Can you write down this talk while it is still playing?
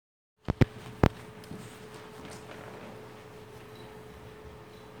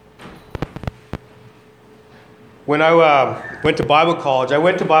When I went to Bible college,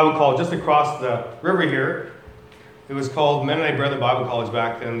 just across the river here. It was called Mennonite Brethren Bible College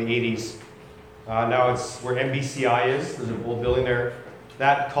back then in the 80s. Now it's where MBCI is. There's an old building there.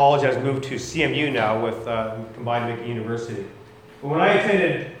 That college has moved to CMU now with combined to make a university. But when I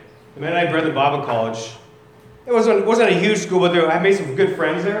attended the Mennonite Brethren Bible College, it wasn't a huge school, but I made some good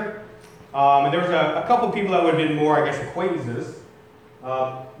friends there. And there was a couple of people that would have been more, I guess, acquaintances.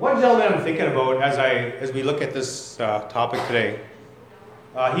 One gentleman I'm thinking about as we look at this topic today,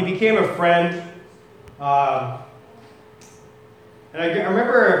 he became a friend. And I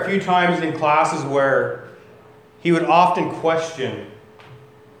remember a few times in classes where he would often question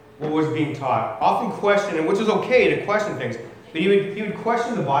what was being taught. Often question, and which is okay to question things, but he would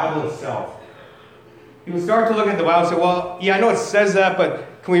question the Bible itself. He would start to look at the Bible and say, well, yeah, I know it says that, but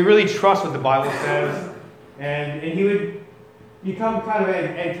can we really trust what the Bible says? And he would become kind of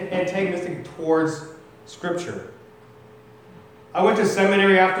antagonistic towards Scripture. I went to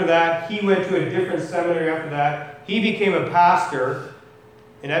seminary after that. He went to a different seminary after that. He became a pastor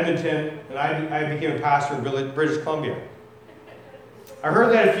in Edmonton, and I became a pastor in British Columbia. I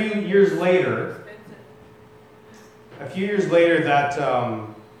heard that a few years later that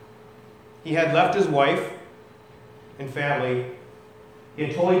he had left his wife and family. He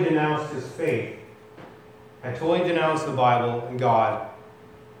had totally denounced his faith. Had totally denounced the Bible and God,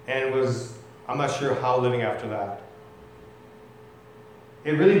 and I'm not sure how living after that.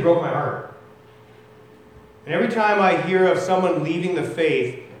 It really broke my heart. And every time I hear of someone leaving the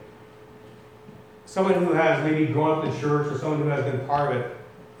faith, someone who has maybe grown up in the church or someone who has been part of it,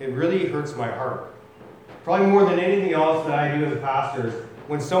 it really hurts my heart. Probably more than anything else that I do as a pastor is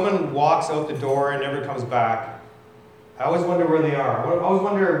when someone walks out the door and never comes back, I always wonder where they are. I always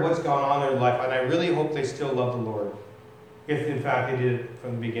wonder what's gone on in their life, and I really hope they still love the Lord, if in fact they did it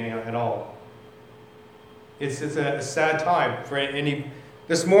from the beginning at all. It's a sad time for any.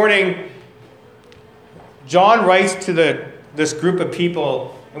 This morning, John writes to this group of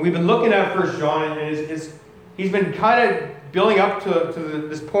people, and we've been looking at 1 John, and he's been kind of building up to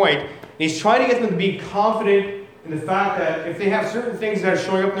this point, and he's trying to get them to be confident in the fact that if they have certain things that are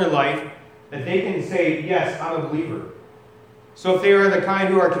showing up in their life, that they can say, yes, I'm a believer. So if they are the kind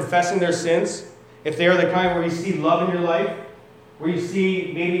who are confessing their sins, if they are the kind where you see love in your life, where you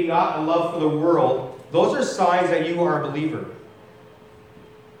see maybe not a love for the world, those are signs that you are a believer.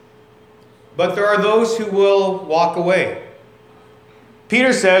 But there are those who will walk away.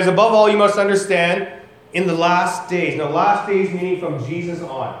 Peter says, above all, you must understand, in the last days, now last days meaning from Jesus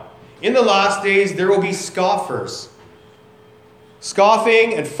on, in the last days there will be scoffers,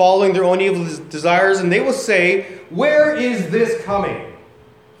 scoffing and following their own evil desires, and they will say, where is this coming?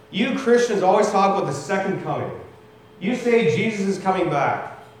 You Christians always talk about the second coming. You say Jesus is coming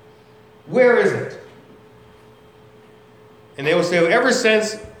back. Where is it? And they will say, well, ever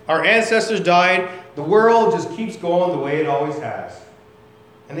since our ancestors died, the world just keeps going the way it always has.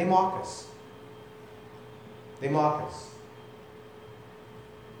 And they mock us. They mock us.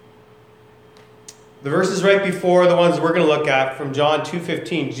 The verses right before the ones we're going to look at from John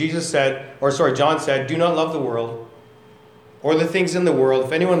 2:15, John said, do not love the world or the things in the world.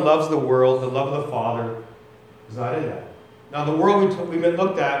 If anyone loves the world, the love of the Father is not in that. Now the world we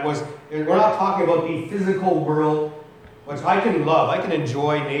looked at we're not talking about the physical world, which I can love. I can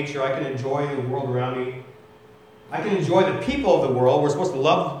enjoy nature. I can enjoy the world around me. I can enjoy the people of the world. We're supposed to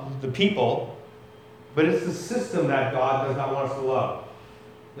love the people, but it's the system that God does not want us to love.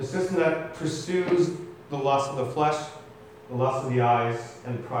 The system that pursues the lust of the flesh, the lust of the eyes,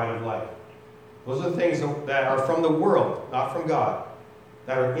 and the pride of life. Those are the things that are from the world, not from God,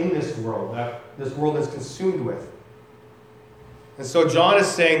 that are in this world, that this world is consumed with. And so John is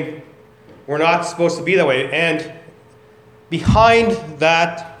saying we're not supposed to be that way. And behind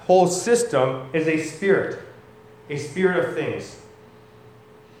that whole system is a spirit of things.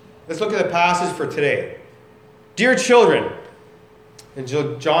 Let's look at the passage for today. Dear children, and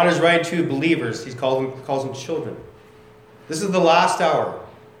John is writing to believers. He calls them children. This is the last hour.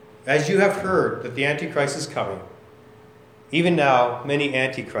 As you have heard that the Antichrist is coming, even now many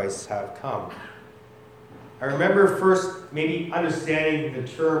Antichrists have come. I remember first maybe understanding the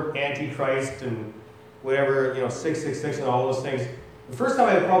term Antichrist and whatever, 666 and all those things. The first time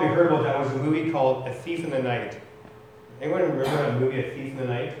I probably heard about that was a movie called A Thief in the Night. Anyone remember that movie, A Thief in the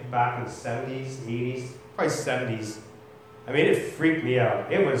Night, back in the 70s, 80s? Probably 70s. I mean, it freaked me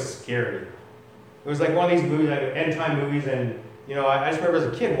out. It was scary. It was like one of these movies, like end-time movies, and, I just remember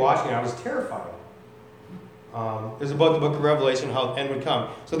as a kid watching it, I was terrified. It was about the book of Revelation, how the end would come.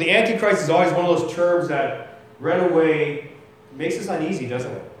 So the Antichrist is always one of those terms that right away makes us uneasy,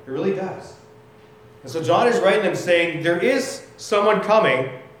 doesn't it? It really does. And so John is writing them saying, there is someone coming,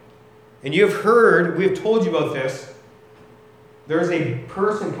 and you have heard, we have told you about this. There is a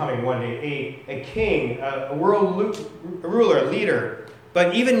person coming one day, a king, a ruler, a leader.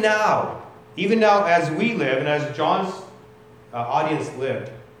 But even now as we live, and as John's audience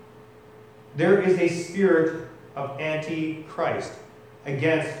lived, there is a spirit of Antichrist,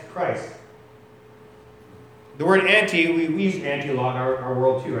 against Christ. The word anti, we use anti a lot in our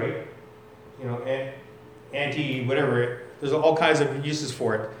world too, right? You know, anti whatever. There's all kinds of uses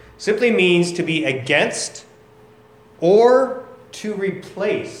for it. Simply means to be against or to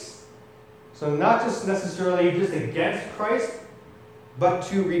replace. So not just necessarily just against Christ, but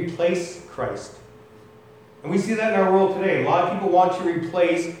to replace Christ. And we see that in our world today. A lot of people want to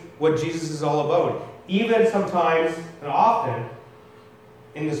replace what Jesus is all about. Even sometimes, and often,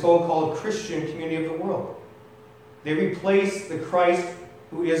 in the so-called Christian community of the world. They replace the Christ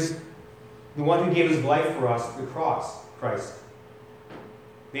who is the one who gave his life for us, the cross, Christ.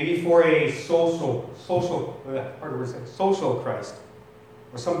 Maybe for a social Christ,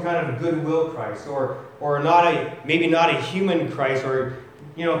 or some kind of goodwill Christ, or maybe not a human Christ, or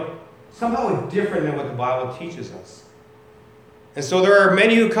somehow different than what the Bible teaches us. And so there are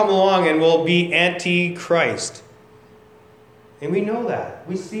many who come along and will be anti-Christ. And we know that.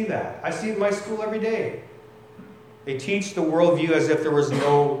 We see that. I see it in my school every day. They teach the worldview as if there was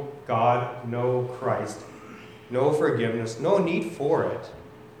no God, no Christ, no forgiveness, no need for it.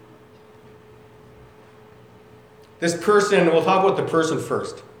 This person, we'll talk about the person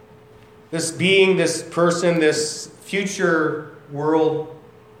first. This being, this person, this future world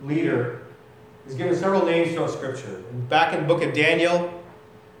leader is given several names throughout Scripture. Back in the book of Daniel,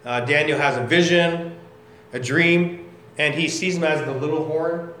 Daniel has a vision, a dream, and he sees him as the little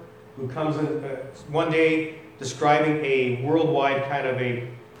horn who comes in one day describing a worldwide kind of a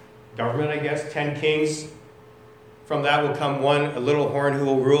government, I guess, 10 kings. From that will come a little horn who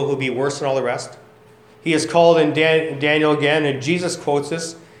will rule, who will be worse than all the rest. He is called in Daniel again, and Jesus quotes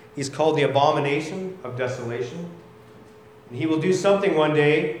this. He's called the abomination of desolation. And he will do something one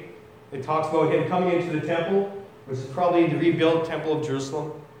day. It talks about him coming into the temple, which is probably the rebuilt temple of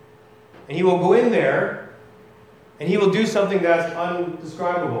Jerusalem. And he will go in there, and he will do something that's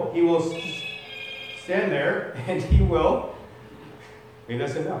undescribable. He will stand there, and he will, maybe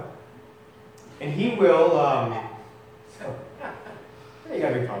that's enough. And he will, you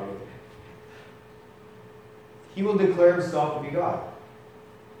gotta be calm with it. He will declare himself to be God.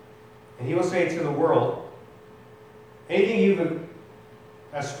 And he will say to the world, anything you've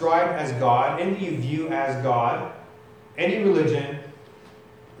ascribed as God, anything you view as God, any religion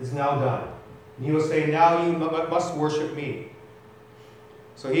is now done. And he will say, now you must worship me.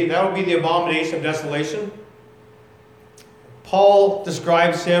 So that will be the abomination of desolation. Paul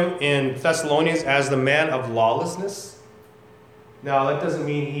describes him in Thessalonians as the man of lawlessness. Now, that doesn't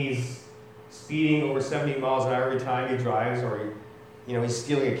mean he's speeding over 70 miles an hour every time he drives, or he's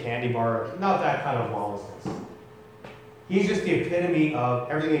stealing a candy bar. Not that kind of lawlessness. He's just the epitome of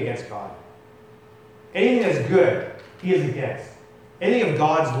everything against God. Anything that's good, he is against. Anything of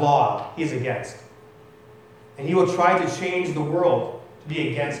God's law, he is against. And he will try to change the world to be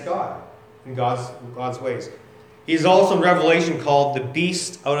against God and God's ways. He's also in Revelation called the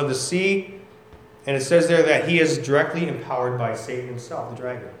beast out of the sea. And it says there that he is directly empowered by Satan himself, the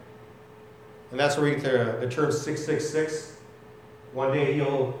dragon. And that's where we get the term 666. One day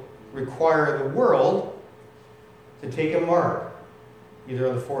he'll require the world to take a mark, either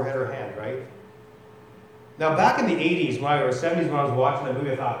on the forehead or hand, right? Now, back in the 80s, or 70s, when I was watching that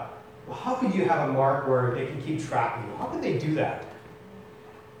movie, I thought, well, how could you have a mark where they can keep track of you? How could they do that?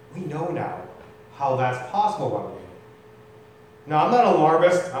 We know now how that's possible one day. Now, I'm not an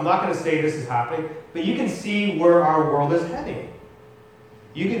alarmist. I'm not going to say this is happening, but you can see where our world is heading.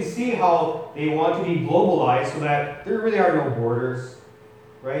 You can see how they want to be globalized so that there really are no borders,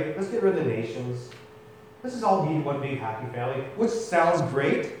 right? Let's get rid of the nations. Let's just all be one big happy family, which sounds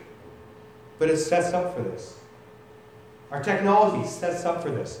great, but it sets up for this. Our technology sets up for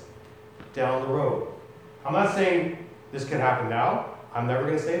this down the road. I'm not saying this can happen now. I'm never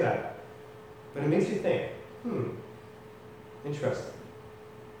going to say that. But it makes you think, interesting.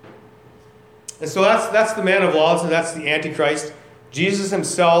 And so that's the man of lawlessness, and that's the Antichrist. Jesus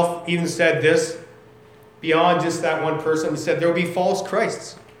himself even said this, beyond just that one person. He said there will be false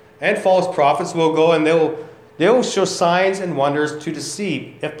Christs and false prophets will go, and they will show signs and wonders to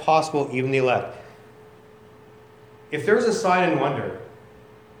deceive, if possible, even the elect. If there's a sign and wonder,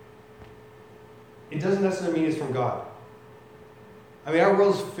 it doesn't necessarily mean it's from God. I mean, our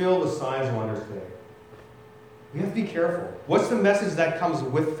world is filled with signs and wonders today. We have to be careful. What's the message that comes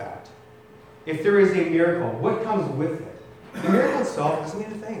with that? if there is a miracle, what comes with it? The miracle itself doesn't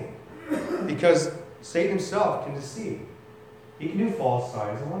mean a thing. Because Satan himself can deceive. He can do false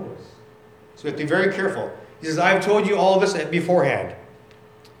signs and wonders. So we have to be very careful. He says, I've told you all this beforehand.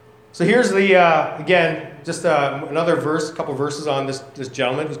 So here's the, again, just another verse, a couple verses on this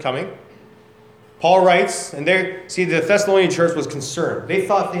gentleman who's coming. Paul writes, and the Thessalonian church was concerned. They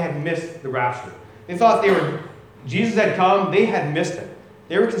thought they had missed the rapture. They thought Jesus had come, they had missed it.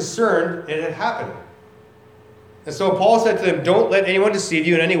 They were concerned it had happened. And so Paul said to them, don't let anyone deceive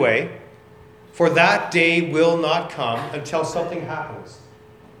you in any way, for that day will not come until something happens.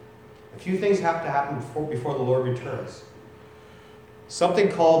 A few things have to happen before the Lord returns. Something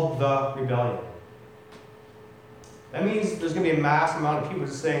called the rebellion. That means there's going to be a mass amount of people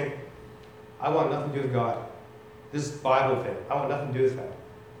just saying, I want nothing to do with God. This Bible thing, I want nothing to do with that.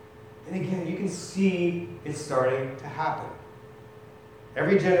 And again, you can see it starting to happen.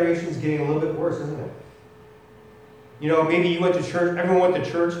 Every generation is getting a little bit worse, isn't it? You know, maybe you went to church, everyone went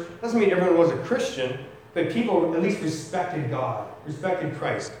to church. Doesn't mean everyone was a Christian, but people at least respected God, respected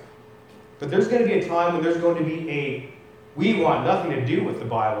Christ. But there's going to be a time when there's going to be we want nothing to do with the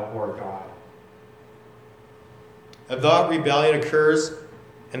Bible or God. A thought rebellion occurs,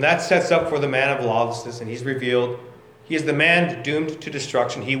 and that sets up for the man of lawlessness, and he's revealed. He is the man doomed to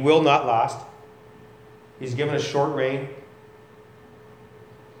destruction. He will not last. He's given a short reign,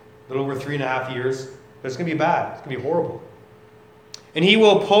 a little over 3.5 years. But it's going to be bad. It's going to be horrible. And he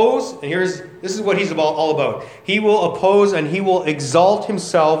will oppose, and this is what he's all about. He will oppose and he will exalt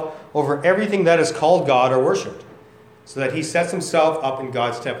himself over everything that is called God or worshipped, so that he sets himself up in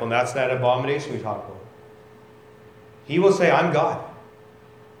God's temple. And that's that abomination we talked about. He will say, I'm God.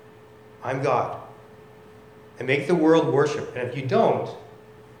 I'm God. And make the world worship. And if you don't,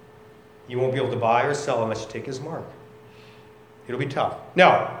 you won't be able to buy or sell unless you take his mark. It'll be tough.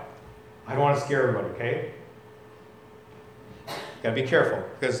 Now, I don't want to scare everybody, okay? Gotta be careful.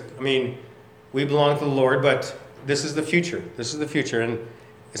 Because, we belong to the Lord, but this is the future. This is the future. And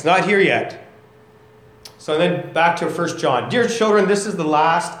it's not here yet. So then back to 1 John. Dear children, this is the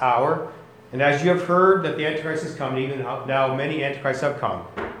last hour. And as you have heard that the Antichrist is coming, even now many Antichrists have come.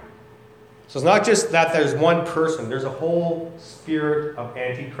 So it's not just that there's one person. There's a whole spirit of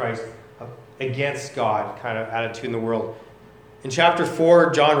Antichrist, of against God kind of attitude in the world. In chapter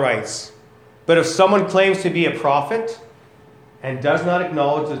 4, John writes, but if someone claims to be a prophet and does not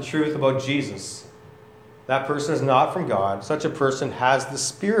acknowledge the truth about Jesus, that person is not from God. Such a person has the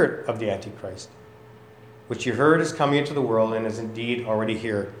spirit of the Antichrist, which you heard is coming into the world and is indeed already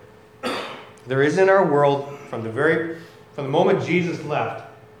here. There is in our world, from the moment Jesus left,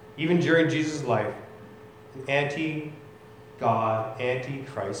 even during Jesus' life, an anti-God,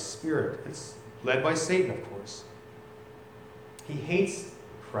 anti-Christ spirit. It's led by Satan, of course. He hates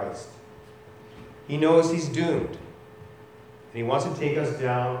Christ. He knows he's doomed. And he wants to take us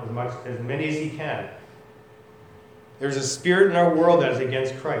down as many as he can. There's a spirit in our world that is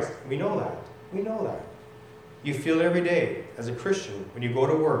against Christ. We know that. We know that. You feel it every day as a Christian when you go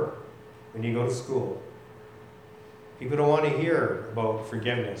to work, when you go to school. People don't want to hear about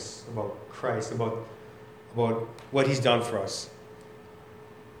forgiveness, about Christ, about what he's done for us.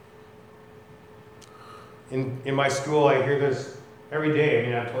 In my school, I hear this every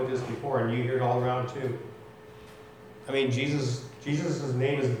day. I've told you this before, and you hear it all around too. Jesus'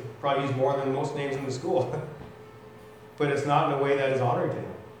 name is probably used more than most names in the school. But it's not in a way that is honoring to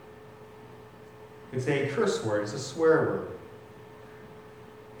him. It's a curse word. It's a swear word.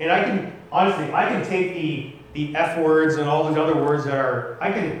 And I can take the F words and all these other words that are,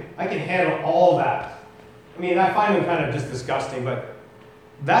 I can handle all that. I find them kind of just disgusting, but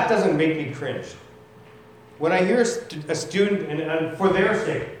that doesn't make me cringe. When I hear a student, and for their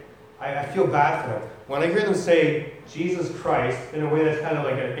sake, I feel bad for them. When I hear them say Jesus Christ in a way that's kind of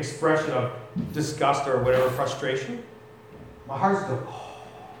like an expression of disgust or whatever, frustration, my heart's going,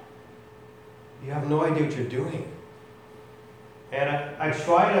 you have no idea what you're doing. And I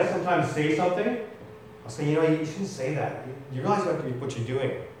try to sometimes say something. I'll say, you shouldn't say that. You realize what you're doing.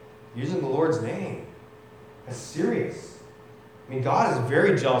 You're using the Lord's name. That's serious. God is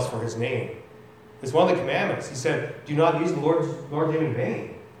very jealous for his name. It's one of the commandments. He said, do not use the Lord's name in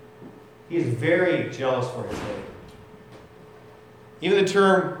vain. He is very jealous for his name. Even the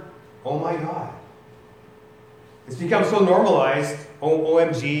term, oh my God. It's become so normalized,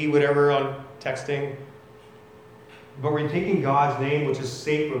 OMG, whatever, on texting. But we're taking God's name, which is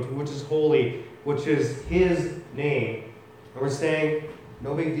sacred, which is holy, which is his name, and we're saying,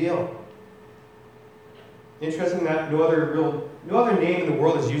 no big deal. Interesting that no other name in the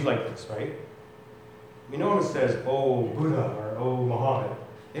world is used like this, right? No one says, oh Buddha, or oh Muhammad.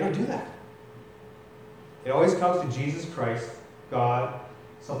 They don't do that. It always comes to Jesus Christ, God,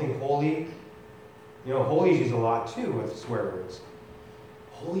 something holy. Holy is used a lot too with swear words.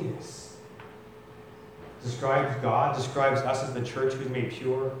 Holiness describes God, describes us as the church who's made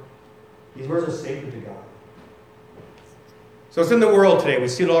pure. These words are sacred to God. So it's in the world today. We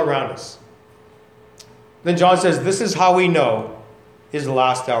see it all around us. Then John says, this is how we know is the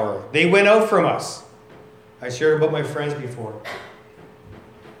last hour. They went out from us. I shared about my friends before.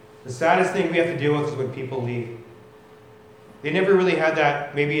 The saddest thing we have to deal with is when people leave. They never really had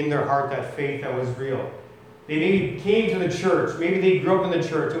that, maybe in their heart, that faith that was real. They maybe came to the church. Maybe they grew up in the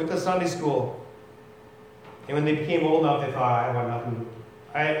church. They went to Sunday school. And when they became old enough, they thought, I want nothing.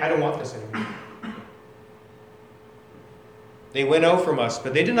 I don't want this anymore. They went out from us,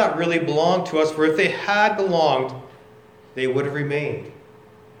 but they did not really belong to us, for if they had belonged, they would have remained.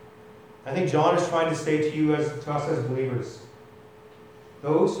 I think John is trying to say to us as believers,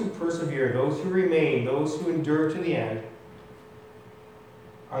 those who persevere, those who remain, those who endure to the end,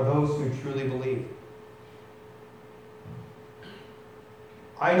 are those who truly believe.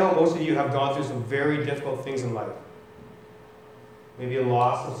 I know most of you have gone through some very difficult things in life. Maybe a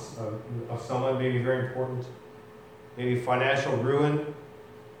loss of someone, maybe very important. Maybe financial ruin.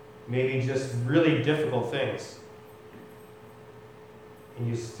 Maybe just really difficult things. And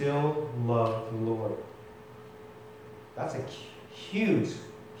you still love the Lord. That's a huge,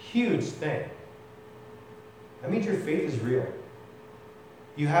 huge thing. That means your faith is real.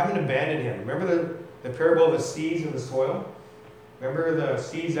 You haven't abandoned Him. Remember the parable of the seeds in the soil? Remember the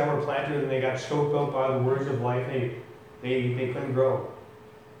seeds that were planted and they got choked out by the words of life? They couldn't grow.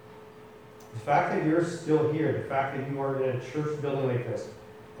 The fact that you're still here, the fact that you are in a church building like this,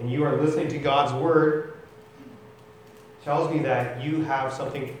 and you are listening to God's Word, tells me that you have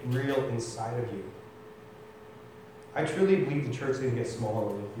something real inside of you. I truly believe the church is going to get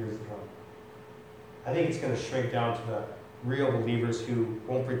smaller in years to come. I think it's going to shrink down to the real believers who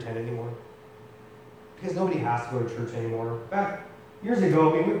won't pretend anymore. Because nobody has to go to church anymore. Back years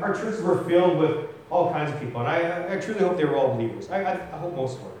ago, our churches were filled with all kinds of people, and I truly hope they were all believers. I hope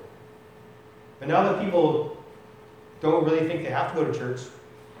most were. But now that people don't really think they have to go to church,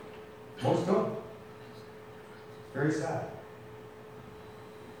 most don't. Very sad.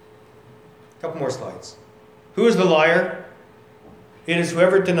 A couple more slides. Who is the liar? It is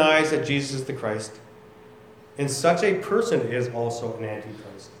whoever denies that Jesus is the Christ. And such a person is also an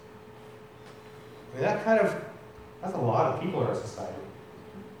Antichrist. That's a lot of people in our society.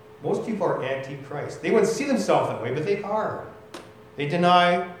 Most people are Antichrist. They wouldn't see themselves that way, but they are. They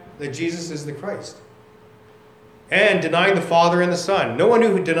deny that Jesus is the Christ. And denying the Father and the Son. No one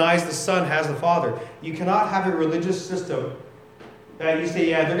who denies the Son has the Father. You cannot have a religious system that you say,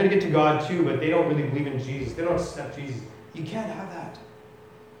 yeah, they're going to get to God too, but they don't really believe in Jesus. They don't accept Jesus. You can't have that.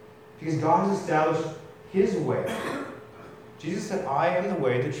 Because God has established His way. Jesus said, I am the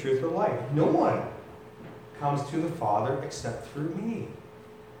way, the truth, and the life. No one comes to the Father except through me.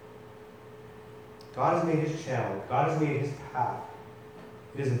 God has made His channel. God has made His path.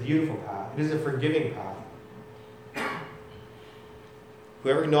 It is a beautiful path. It is a forgiving path.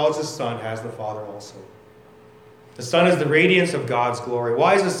 Whoever acknowledges the Son has the Father also. The Son is the radiance of God's glory.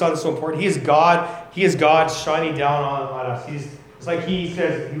 Why is the Son so important? He is God. He is God shining down on us. It's like He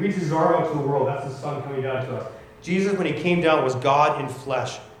says, He reaches His arm out to the world. That's the Son coming down to us. Jesus, when He came down, was God in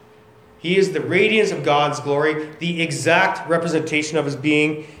flesh. He is the radiance of God's glory, the exact representation of His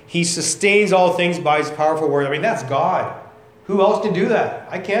being. He sustains all things by His powerful word. That's God. Who else can do that?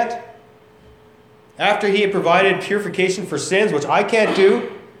 I can't. After He had provided purification for sins, which I can't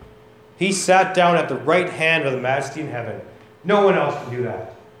do, He sat down at the right hand of the Majesty in heaven. No one else can do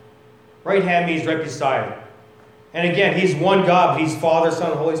that. Right hand means right beside. And again, He's one God, but He's Father,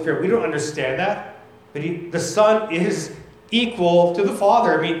 Son, and Holy Spirit. We don't understand that. But the Son is equal to the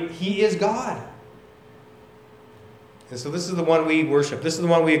Father. He is God. And so this is the one we worship. This is the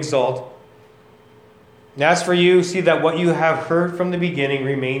one we exalt. And as for you, see that what you have heard from the beginning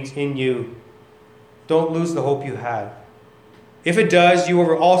remains in you. Don't lose the hope you had. If it does, you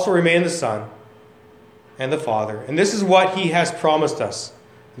will also remain in the Son and the Father. And this is what He has promised us.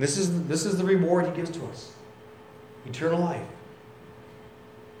 And this is the reward He gives to us. Eternal life.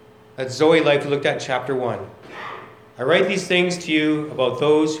 That Zoe life we looked at in chapter 1. I write these things to you about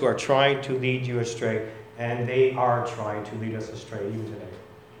those who are trying to lead you astray. And they are trying to lead us astray even today.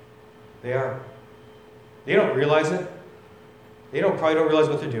 They are. They don't realize it. They probably don't realize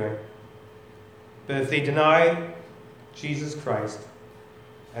what they're doing. But if they deny Jesus Christ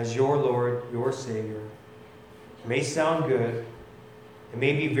as your Lord, your Savior, it may sound good. It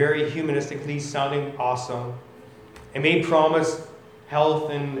may be very humanistically sounding awesome. It may promise health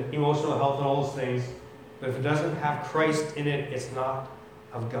and emotional health and all those things. But if it doesn't have Christ in it, it's not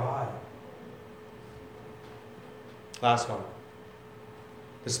of God. Last one.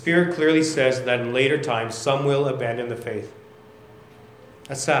 The Spirit clearly says that in later times, some will abandon the faith.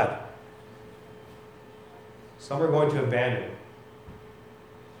 That's sad. Some are going to abandon.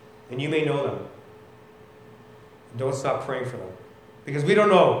 And you may know them. Don't stop praying for them. Because we don't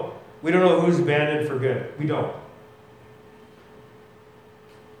know. We don't know who's abandoned for good. We don't.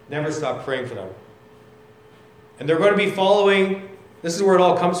 Never stop praying for them. And they're going to be following, this is where it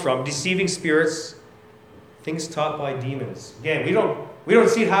all comes from, deceiving spirits, things taught by demons. Again, we don't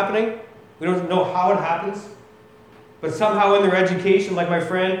see it happening. We don't know how it happens. But somehow in their education, like my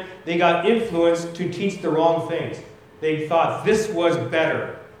friend, they got influenced to teach the wrong things. They thought this was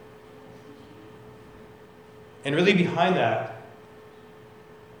better. And really behind that,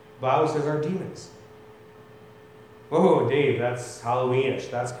 the Bible says are demons. Whoa, Dave, that's Halloweenish.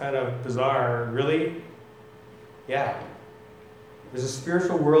 That's kind of bizarre. Really? Yeah. There's a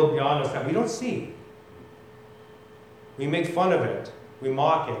spiritual world beyond us that we don't see. We make fun of it. We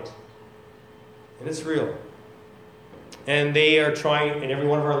mock it. And it's real. And they are trying in every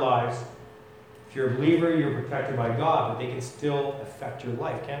one of our lives. If you're a believer, you're protected by God, but they can still affect your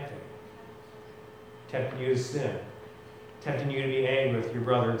life, can't they? Tempting you to sin. Tempting you to be angry with your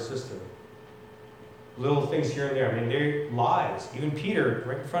brother and sister. Little things here and there. I mean, they're lies. Even Peter,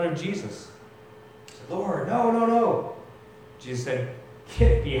 right in front of Jesus, said, Lord, no. Jesus said,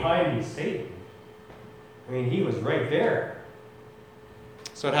 get behind me, Satan. I mean, he was right there.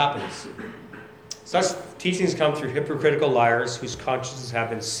 So it happens. Such teachings come through hypocritical liars whose consciences have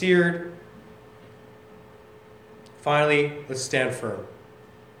been seared. Finally, let's stand firm.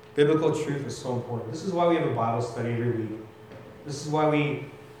 Biblical truth is so important. This is why we have a Bible study every week. This is why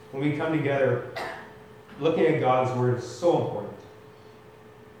when we come together, looking at God's Word is so important.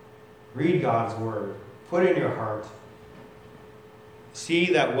 Read God's Word. Put it in your heart.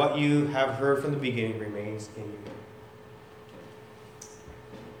 See that what you have heard from the beginning remains in you.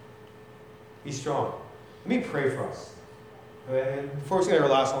 Be strong. Let me pray for us. Before we say our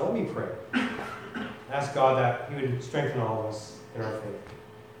last one, let me pray. Ask God that He would strengthen all of us in our faith.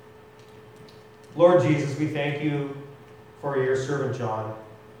 Lord Jesus, we thank you for your servant John,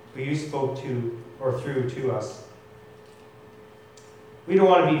 who you spoke to or through to us. We don't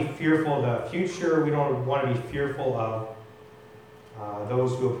want to be fearful of the future. We don't want to be fearful of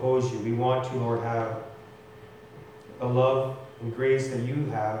those who oppose you. We want to, Lord, have the love and grace that you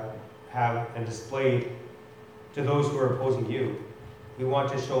have and displayed to those who are opposing you. We want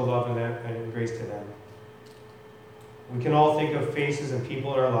to show love and, and grace to them. We can all think of faces and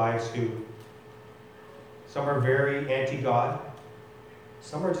people in our lives who, some are very anti-God,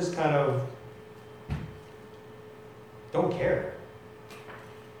 some are just kind of don't care.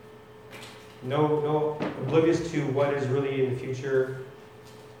 No, oblivious to what is really in the future,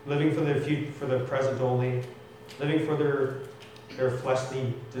 living for the present only, living for their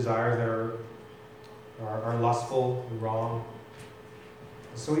fleshly desires that are lustful and wrong.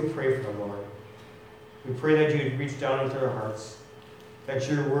 So we pray for them, Lord. We pray that you'd reach down into their hearts, that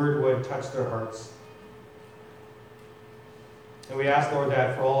your word would touch their hearts. And we ask, Lord,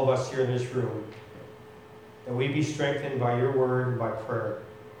 that for all of us here in this room, that we be strengthened by your word and by prayer.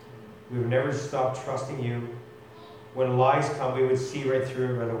 We would never stop trusting you. When lies come, we would see right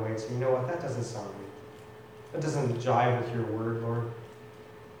through it right away and say, you know what, that doesn't sound right. That doesn't jive with your word, Lord.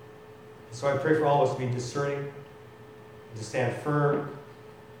 So I pray for all of us to be discerning, to stand firm,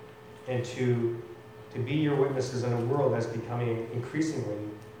 and to be your witnesses in a world that's becoming increasingly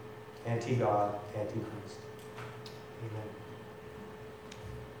anti-God, anti-Christ. Amen.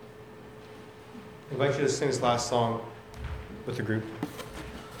 I invite you to sing this last song with the group.